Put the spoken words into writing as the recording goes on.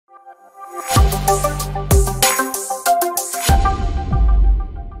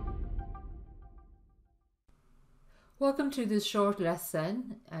Welcome to this short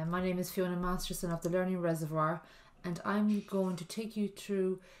lesson. My name is Fiona Masterson of the Learning Reservoir, and I'm going to take you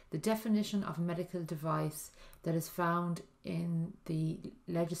through the definition of a medical device that is found in the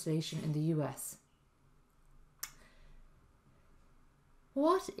legislation in the US.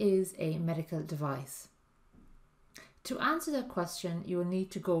 What is a medical device? To answer that question, you will need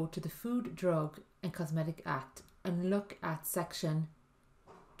to go to the Food, Drug and Cosmetic Act and look at section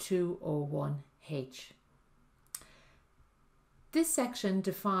 201H. This section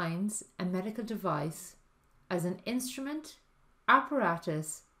defines a medical device as an instrument,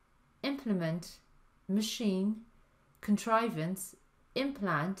 apparatus, implement, machine, contrivance,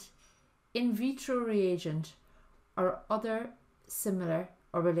 implant, in vitro reagent, or other similar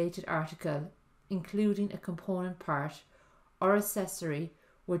or related article, including a component part or accessory,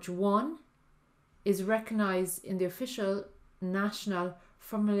 which one is recognized in the official national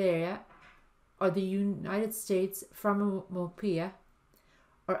formularia or the United States Pharmacopoeia,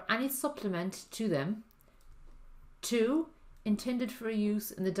 or any supplement to them. 2, intended for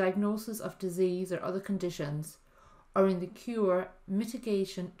use in the diagnosis of disease or other conditions, or in the cure,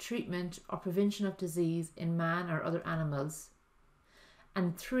 mitigation, treatment, or prevention of disease in man or other animals.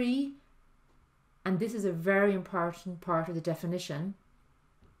 And 3, and this is a very important part of the definition,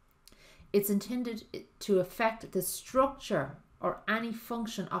 it's intended to affect the structure or any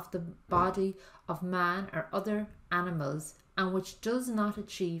function of the body of man or other animals, and which does not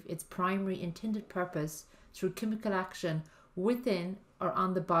achieve its primary intended purpose through chemical action within or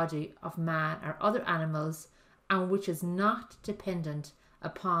on the body of man or other animals, and which is not dependent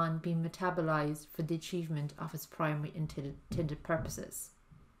upon being metabolized for the achievement of its primary intended purposes.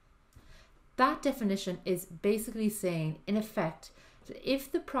 That definition is basically saying, in effect, that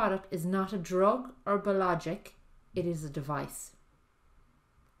if the product is not a drug or biologic, it is a device.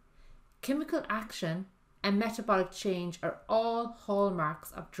 Chemical action and metabolic change are all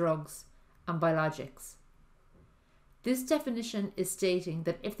hallmarks of drugs and biologics. This definition is stating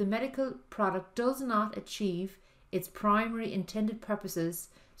that if the medical product does not achieve its primary intended purposes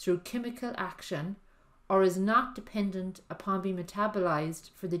through chemical action, or is not dependent upon being metabolized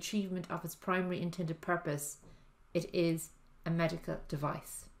for the achievement of its primary intended purpose, it is a medical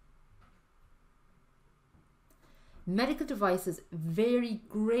device. Medical devices vary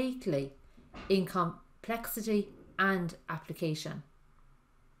greatly in complexity and application.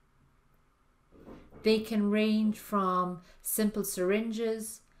 They can range from simple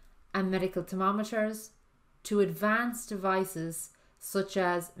syringes and medical thermometers to advanced devices such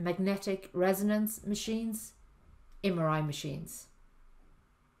as magnetic resonance machines, MRI machines.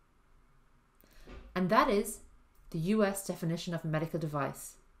 And that is the US definition of a medical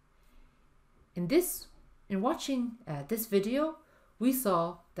device. In watching this video, we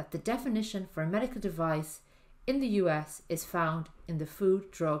saw that the definition for a medical device in the US is found in the Food,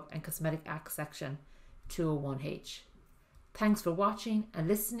 Drug and Cosmetic Act section 201H. Thanks for watching and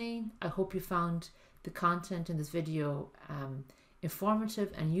listening. I hope you found the content in this video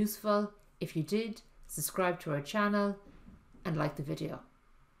informative and useful. If you did, subscribe to our channel and like the video.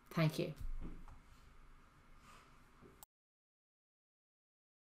 Thank you.